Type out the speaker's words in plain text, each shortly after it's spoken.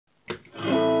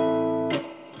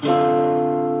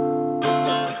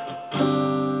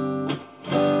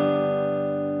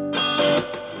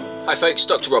Hi folks,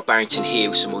 Dr. Rob Barrington here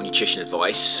with some more nutrition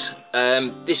advice.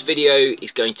 This video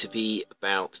is going to be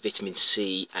about vitamin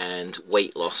C and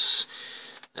weight loss.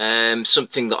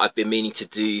 Something that I've been meaning to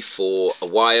do for a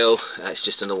while. It's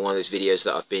just another one of those videos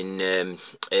that I've been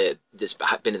that's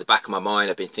been in the back of my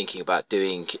mind. I've been thinking about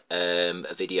doing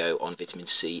a video on vitamin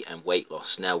C and weight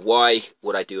loss. Now, why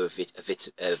would I do a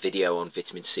video on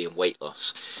vitamin C and weight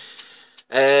loss?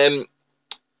 There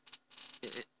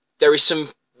is some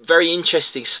very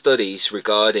interesting studies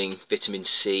regarding vitamin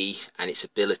C and its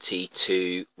ability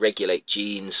to regulate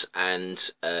genes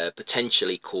and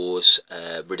potentially cause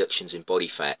reductions in body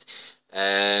fat.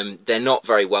 They're not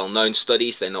very well known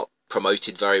studies, they're not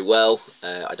promoted very well.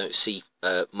 I don't see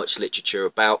much literature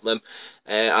about them,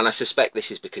 and I suspect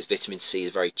this is because vitamin C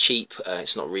is very cheap.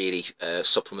 It's not really a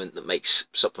supplement that makes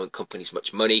supplement companies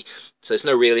much money, so there's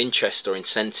no real interest or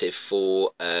incentive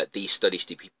for these studies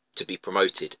to be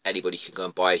promoted. Anybody can go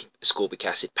and buy ascorbic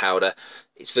acid powder.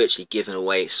 It's virtually given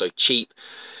away, it's so cheap,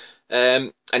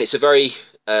 and it's a very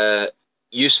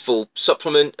useful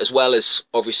supplement, as well as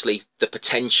obviously the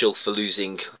potential for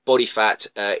losing body fat.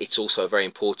 It's also a very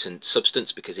important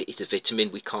substance because it is a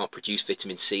vitamin. We can't produce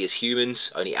vitamin C as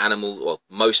humans. Only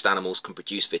most animals can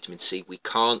produce vitamin C. We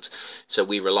can't, so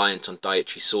we're reliant on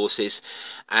dietary sources,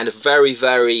 and a very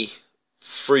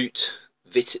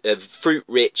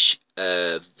fruit-rich,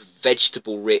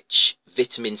 vegetable-rich,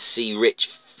 vitamin C-rich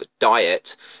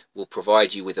diet will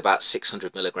provide you with about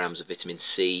 600 milligrams of vitamin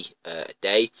C a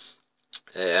day,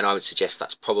 and I would suggest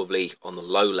that's probably on the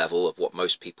low level of what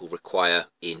most people require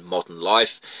in modern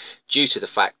life, due to the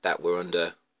fact that we're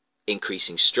under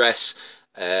increasing stress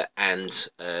and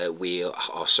we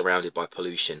are surrounded by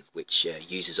pollution, which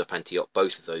uses up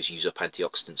both of those use up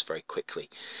antioxidants very quickly.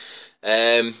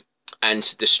 And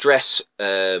the stress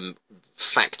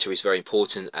factor is very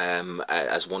important,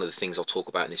 as one of the things I'll talk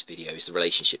about in this video is the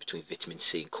relationship between vitamin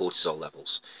C and cortisol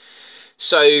levels.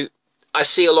 So I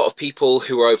see a lot of people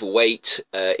who are overweight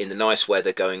in the nice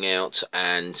weather going out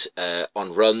and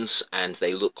on runs, and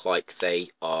they look like they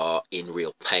are in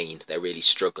real pain. They're really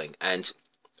struggling, and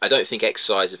I don't think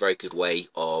exercise is a very good way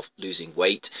of losing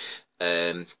weight.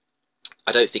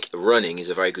 I don't think running is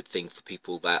a very good thing for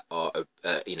people that are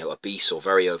obese or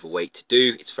very overweight to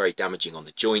do. It's very damaging on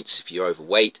the joints if you're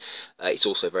overweight. It's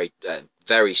also very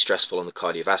stressful on the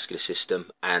cardiovascular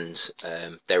system, and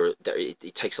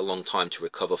it takes a long time to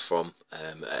recover from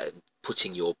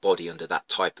putting your body under that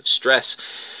type of stress.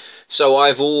 So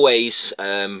I've always,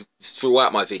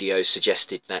 throughout my videos,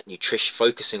 suggested that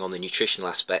focusing on the nutritional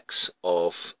aspects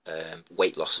of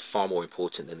weight loss are far more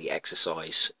important than the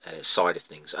exercise side of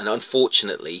things. And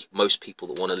unfortunately, most people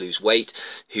that want to lose weight,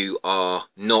 who are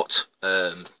not,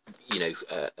 who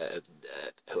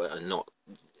are not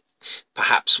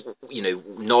perhaps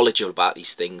knowledgeable about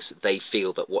these things, they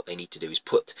feel that what they need to do is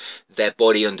put their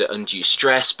body under undue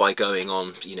stress by going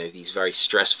on these very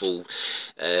stressful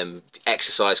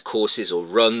exercise courses or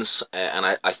runs,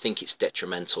 and I think it's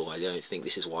detrimental. I don't think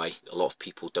this is why a lot of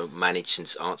people don't manage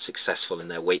and aren't successful in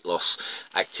their weight loss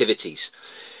activities.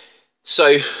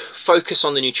 So focus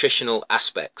on the nutritional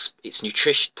aspects. It's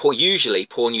usually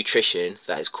poor nutrition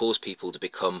that has caused people to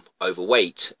become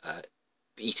overweight.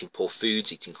 Eating poor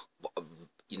foods,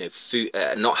 food,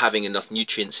 not having enough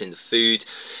nutrients in the food,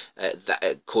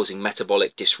 causing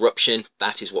metabolic disruption.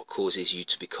 That is what causes you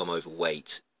to become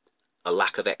overweight. A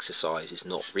lack of exercise is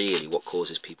not really what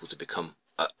causes people to become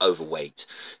overweight.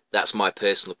 That's my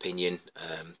personal opinion.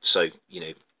 So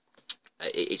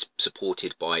it's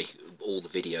supported by all the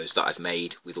videos that I've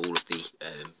made, with all of the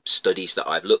studies that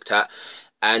I've looked at,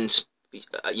 and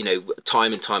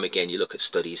time and time again, you look at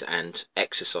studies and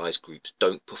exercise groups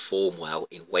don't perform well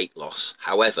in weight loss.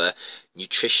 However,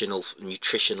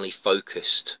 nutritionally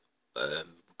focused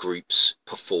groups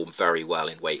perform very well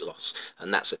in weight loss,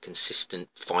 and that's a consistent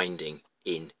finding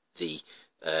in the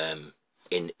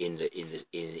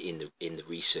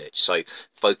research. So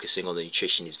focusing on the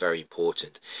nutrition is very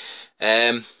important.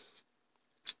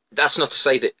 That's not to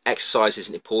say that exercise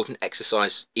isn't important.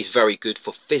 Exercise is very good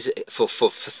for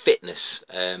fitness.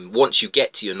 Once you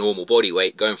get to your normal body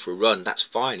weight, going for a run, that's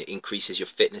fine. It increases your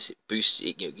fitness, it boosts,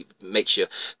 it makes your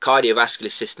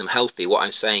cardiovascular system healthy. What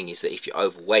I'm saying is that if you're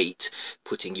overweight,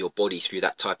 putting your body through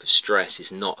that type of stress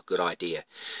is not a good idea.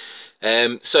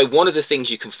 So one of the things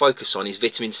you can focus on is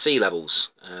vitamin C levels.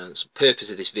 The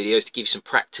purpose of this video is to give you some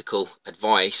practical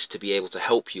advice to be able to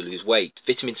help you lose weight.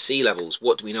 Vitamin C levels.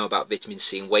 What do we know about vitamin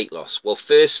C and weight loss? Well,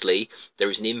 firstly,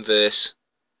 there is an inverse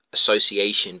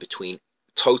association between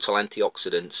total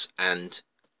antioxidants and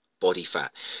body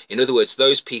fat. In other words,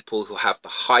 those people who have the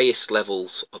highest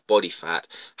levels of body fat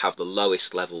have the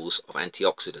lowest levels of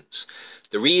antioxidants.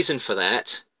 The reason for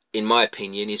that, in my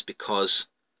opinion, is because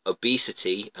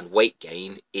obesity and weight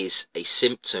gain is a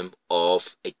symptom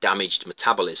of a damaged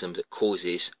metabolism that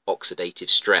causes oxidative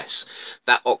stress.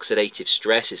 That oxidative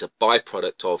stress is a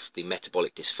byproduct of the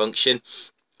metabolic dysfunction.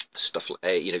 Stuff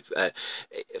like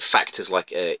factors like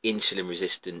insulin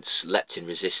resistance, leptin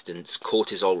resistance,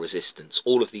 cortisol resistance.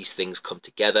 All of these things come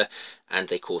together and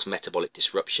they cause metabolic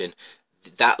disruption.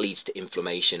 That leads to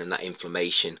inflammation, and that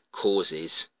inflammation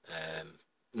causes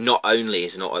not only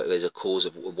is a cause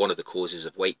of one of the causes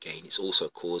of weight gain, it's also a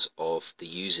cause of the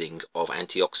using of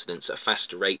antioxidants at a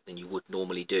faster rate than you would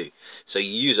normally do. So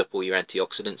you use up all your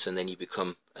antioxidants and then you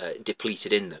become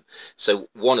depleted in them. So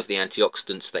one of the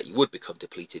antioxidants that you would become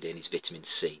depleted in is vitamin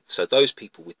C. So those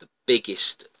people with the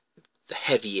biggest, the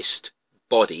heaviest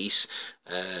bodies,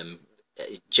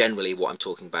 generally what I'm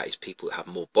talking about is people that have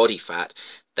more body fat,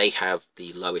 they have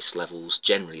the lowest levels,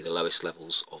 generally the lowest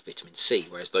levels of vitamin C,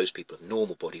 whereas those people of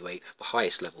normal body weight have the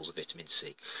highest levels of vitamin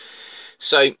C.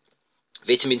 So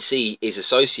vitamin C is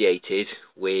associated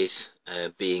with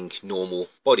being normal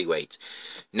body weight.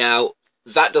 Now,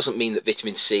 that doesn't mean that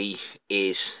vitamin C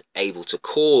is able to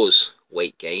cause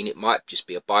weight gain. It might just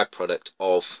be a byproduct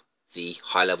of the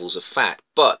high levels of fat,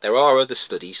 but there are other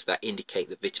studies that indicate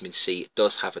that vitamin C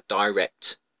does have a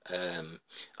direct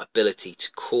ability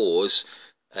to cause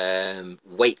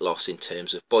weight loss in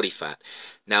terms of body fat.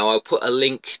 Now, I'll put a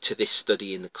link to this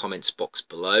study in the comments box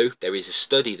below. There is a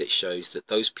study that shows that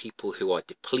those people who are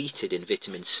depleted in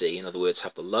vitamin C, in other words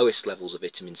have the lowest levels of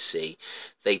vitamin C,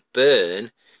 they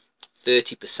burn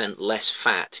 30% less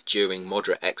fat during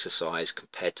moderate exercise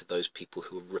compared to those people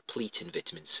who are replete in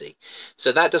vitamin C.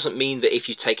 So that doesn't mean that if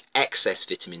you take excess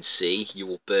vitamin C you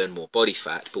will burn more body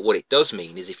fat, but what it does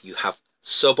mean is if you have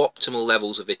suboptimal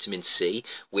levels of vitamin C,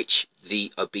 which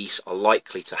the obese are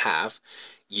likely to have,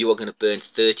 you are going to burn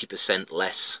 30%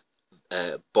 less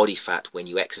body fat when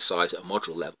you exercise at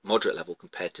a moderate level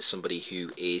compared to somebody who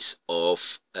is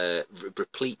of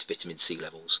replete vitamin C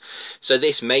levels. So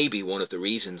this may be one of the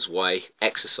reasons why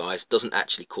exercise doesn't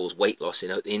actually cause weight loss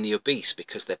in the obese,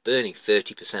 because they're burning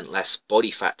 30% less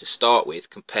body fat to start with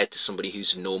compared to somebody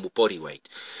who's normal body weight.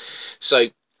 So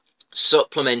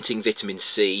supplementing vitamin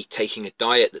C, taking a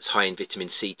diet that's high in vitamin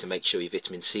C to make sure your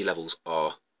vitamin C levels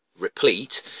are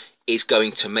replete, is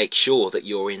going to make sure that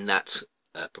you're in that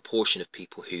proportion of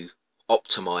people who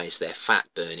optimize their fat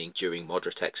burning during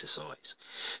moderate exercise.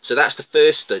 So that's the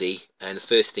first study and the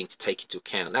first thing to take into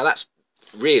account. Now that's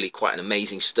really quite an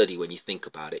amazing study when you think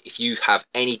about it. If you have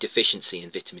any deficiency in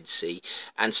vitamin C,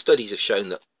 and studies have shown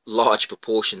that large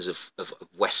proportions of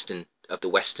the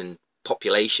Western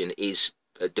population is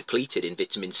depleted in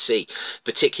vitamin C,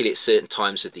 particularly at certain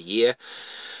times of the year,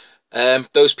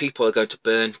 those people are going to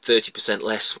burn 30%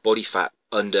 less body fat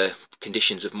under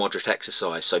conditions of moderate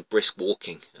exercise. So brisk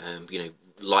walking,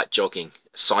 light jogging,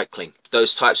 cycling,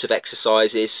 those types of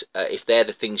exercises, if they're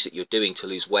the things that you're doing to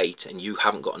lose weight and you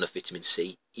haven't got enough vitamin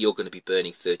C, you're going to be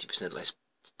burning 30% less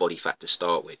body fat to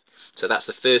start with. So that's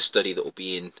the first study that will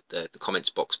be in the comments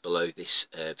box below this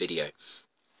video.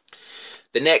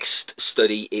 The next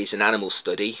study is an animal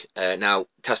study. Now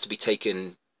it has to be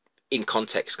taken in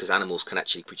context because animals can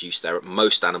actually produce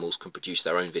most animals can produce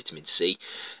their own vitamin C.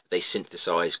 They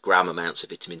synthesize gram amounts of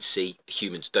vitamin C.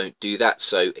 Humans don't do that.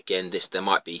 So again, there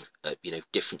might be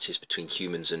differences between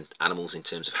humans and animals in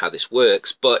terms of how this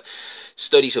works, but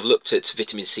studies have looked at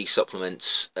vitamin C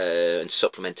supplements and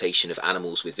supplementation of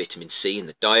animals with vitamin C in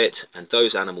the diet, and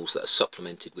those animals that are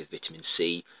supplemented with vitamin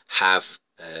C have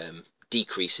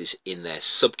decreases in their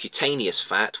subcutaneous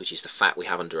fat, which is the fat we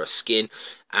have under our skin,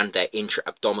 and their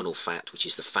intra-abdominal fat, which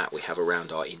is the fat we have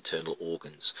around our internal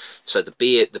organs. So the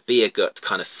beer gut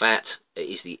kind of fat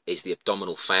is the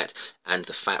abdominal fat, and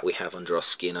the fat we have under our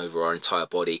skin over our entire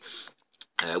body,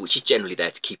 which is generally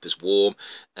there to keep us warm.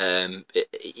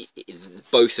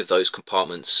 Both of those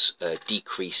compartments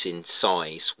decrease in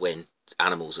size when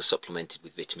animals are supplemented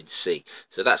with vitamin C.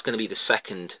 So that's going to be the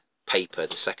second paper,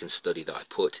 the second study that I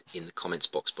put in the comments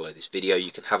box below this video.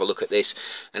 You can have a look at this,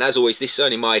 and as always, this is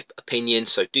only my opinion,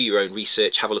 so do your own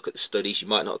research, have a look at the studies. You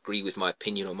might not agree with my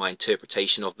opinion or my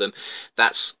interpretation of them.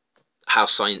 That's how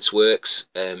science works.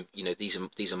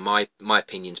 These are my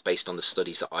opinions based on the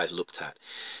studies that I've looked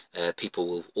at. People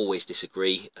will always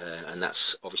disagree, and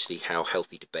that's obviously how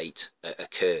healthy debate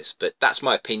occurs, but that's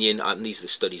my opinion, and these are the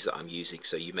studies that I'm using.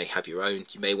 So you may have your own,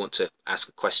 you may want to ask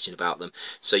a question about them,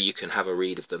 so you can have a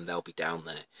read of them. They'll be down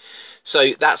there.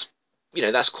 So that's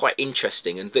quite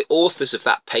interesting, and the authors of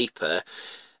that paper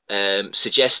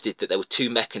suggested that there were two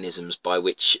mechanisms by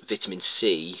which vitamin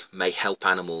C may help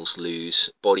animals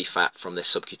lose body fat from their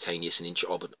subcutaneous and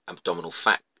intra-abdominal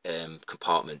fat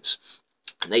compartments.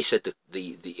 And they said that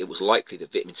it was likely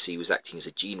that vitamin C was acting as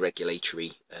a gene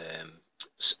regulatory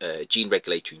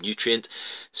nutrient,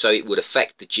 so it would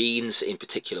affect the genes in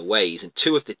particular ways. And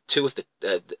two of the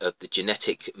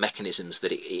genetic mechanisms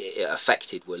that it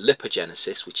affected were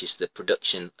lipogenesis, which is the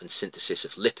production and synthesis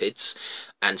of lipids,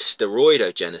 and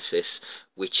steroidogenesis,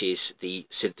 which is the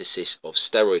synthesis of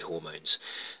steroid hormones.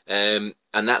 And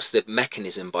that's the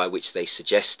mechanism by which they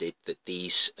suggested that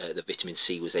the vitamin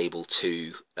C was able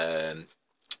to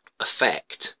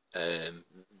affect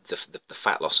the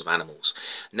fat loss of animals.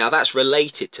 Now that's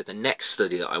related to the next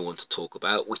study that I want to talk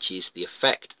about, which is the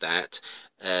effect that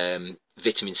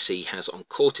vitamin C has on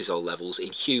cortisol levels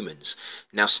in humans.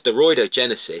 Now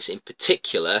steroidogenesis in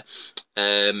particular,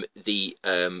 the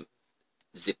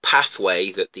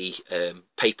pathway that the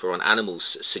paper on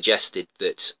animals suggested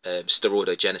that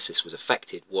steroidogenesis was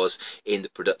affected was in the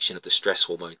production of the stress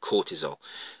hormone cortisol.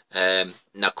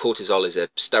 Now cortisol is a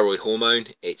steroid hormone.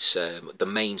 It's the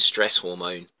main stress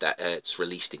hormone that it's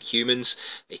released in humans.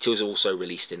 It is also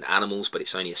released in animals, but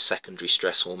it's only a secondary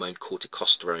stress hormone.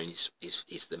 Corticosterone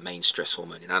is the main stress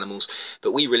hormone in animals,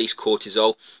 but we release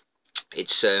cortisol.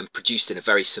 It's produced in a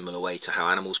very similar way to how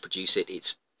animals produce it.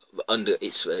 It's a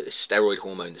steroid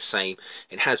hormone, the same.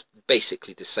 It has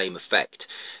basically the same effect.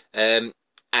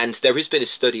 And there has been a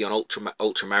study on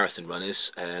ultramarathon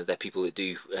runners. They're people that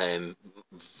do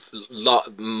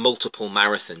multiple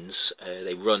marathons.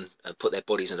 They run and put their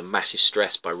bodies under massive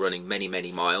stress by running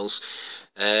many miles,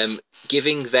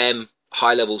 giving them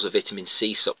high levels of vitamin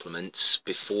C supplements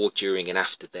before, during and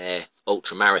after their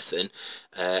ultramarathon,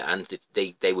 and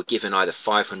they were given either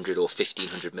 500 or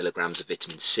 1500 milligrams of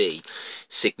vitamin C,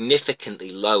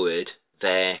 significantly lowered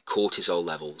their cortisol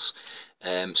levels.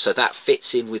 So that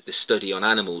fits in with the study on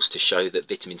animals to show that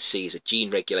vitamin C is a gene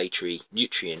regulatory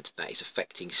nutrient that is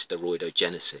affecting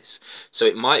steroidogenesis. So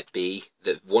it might be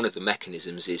that one of the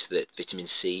mechanisms is that vitamin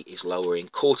C is lowering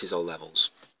cortisol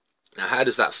levels. Now, how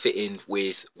does that fit in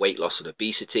with weight loss and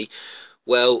obesity?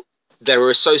 Well, there are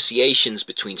associations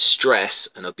between stress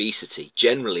and obesity.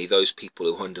 Generally, those people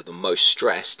who are under the most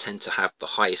stress tend to have the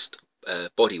highest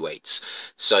body weights.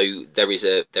 So there is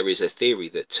a theory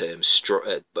that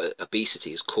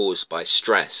obesity is caused by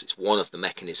stress. It's one of the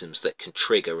mechanisms that can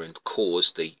trigger and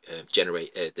cause the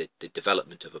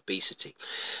development of obesity.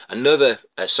 Another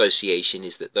association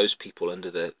is that those people under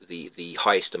the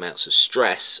highest amounts of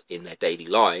stress in their daily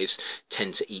lives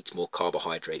tend to eat more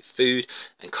carbohydrate food,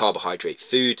 and carbohydrate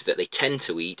food that they tend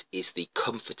to eat is the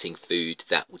comforting food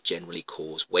that would generally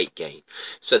cause weight gain.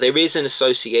 So there is an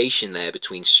association there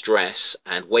between stress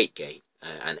and weight gain,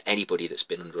 and anybody that's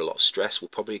been under a lot of stress will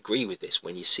probably agree with this.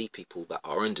 When you see people that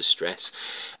are under stress,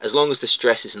 as long as the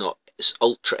stress is not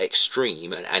ultra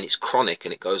extreme and it's chronic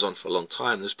and it goes on for a long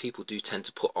time, those people do tend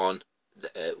to put on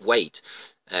weight.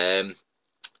 And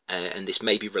this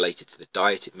may be related to the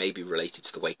diet, it may be related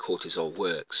to the way cortisol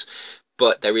works,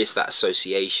 but there is that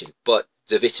association. But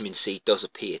the vitamin C does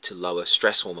appear to lower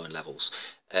stress hormone levels.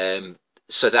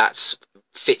 So that's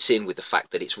fits in with the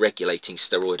fact that it's regulating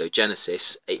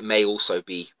steroidogenesis. It may also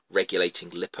be regulating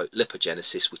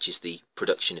lipogenesis, which is the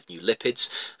production of new lipids,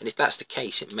 and if that's the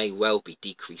case, it may well be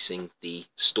decreasing the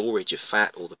storage of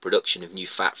fat or the production of new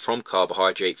fat from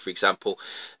carbohydrate, for example,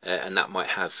 and that might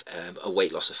have a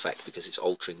weight loss effect because it's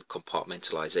altering the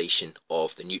compartmentalization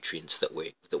of the nutrients that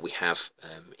we have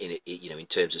in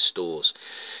terms of stores.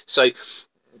 So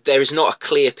there is not a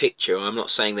clear picture. I'm not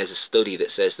saying there's a study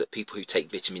that says that people who take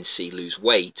vitamin C lose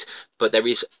weight, but there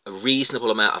is a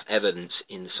reasonable amount of evidence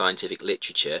in the scientific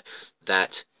literature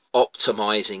that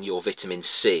optimizing your vitamin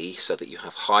C so that you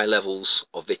have high levels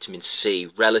of vitamin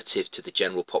C relative to the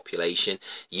general population,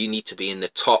 you need to be in the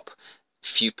top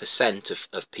few percent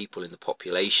of people in the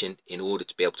population in order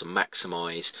to be able to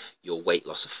maximize your weight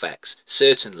loss effects.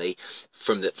 Certainly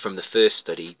from the first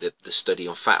study, the study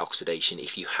on fat oxidation,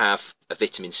 if you have a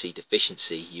vitamin C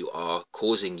deficiency, you are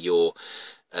causing your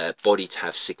body to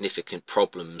have significant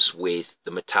problems with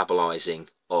the metabolizing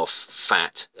of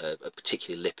fat,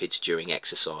 particularly lipids, during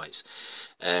exercise.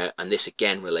 And this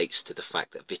again relates to the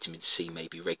fact that vitamin C may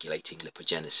be regulating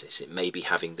lipogenesis. It may be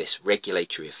having this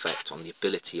regulatory effect on the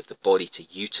ability of the body to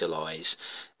utilize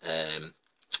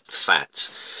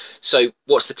fats. So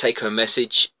what's the take-home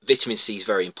message? Vitamin C is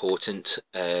very important.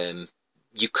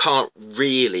 You can't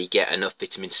really get enough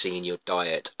vitamin C in your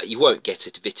diet. You won't get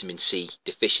a vitamin C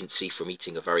deficiency from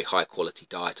eating a very high quality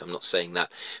diet. I'm not saying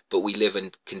that, but we live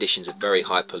in conditions of very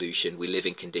high pollution. We live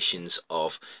in conditions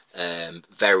of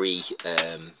very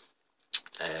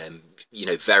you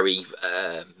know, very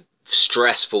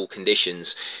stressful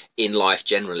conditions in life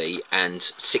generally, and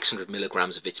 600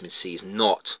 milligrams of vitamin C is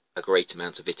not a great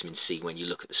amount of vitamin C when you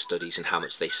look at the studies and how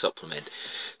much they supplement.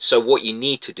 So what you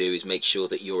need to do is make sure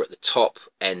that you're at the top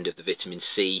end of the vitamin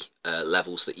C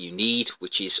levels that you need,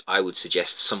 which is, I would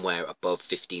suggest, somewhere above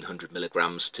 1500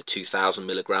 milligrams to 2000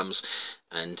 milligrams.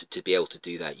 And to be able to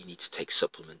do that, you need to take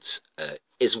supplements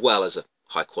as well as a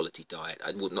high quality diet.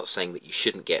 I'm not saying that you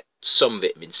shouldn't get some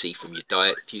vitamin C from your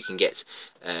diet. If you can get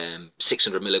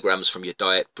 600 milligrams from your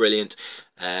diet, brilliant.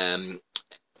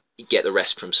 Get the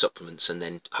rest from supplements, and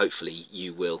then hopefully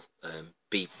you will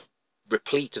be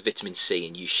replete of vitamin C,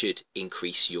 and you should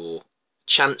increase your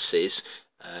chances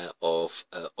of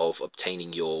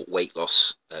obtaining your weight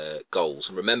loss goals.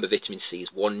 And remember, vitamin C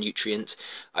is one nutrient.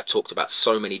 I've talked about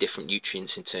so many different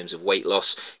nutrients in terms of weight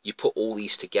loss. You put all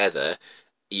these together,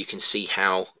 you can see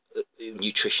how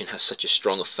nutrition has such a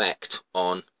strong effect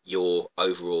on your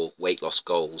overall weight loss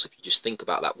goals. If you just think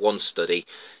about that one study,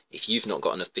 if you've not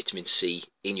got enough vitamin C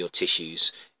in your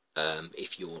tissues,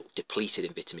 if you're depleted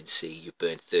in vitamin C, you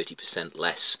burn 30%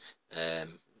 less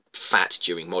fat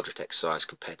during moderate exercise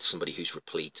compared to somebody who's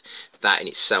replete. That in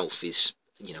itself is,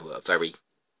 you know, a very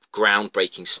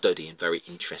groundbreaking study and very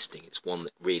interesting. It's one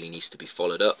that really needs to be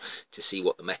followed up to see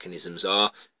what the mechanisms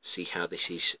are, see how this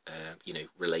is you know,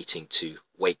 relating to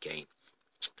weight gain.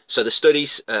 So the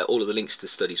studies, all of the links to the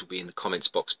studies will be in the comments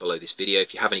box below this video.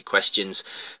 If you have any questions,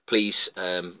 please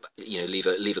you know,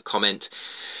 leave a comment.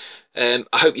 I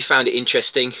hope you found it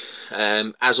interesting.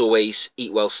 As always,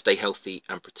 eat well, stay healthy,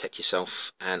 and protect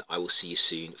yourself, and I will see you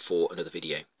soon for another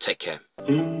video. Take care.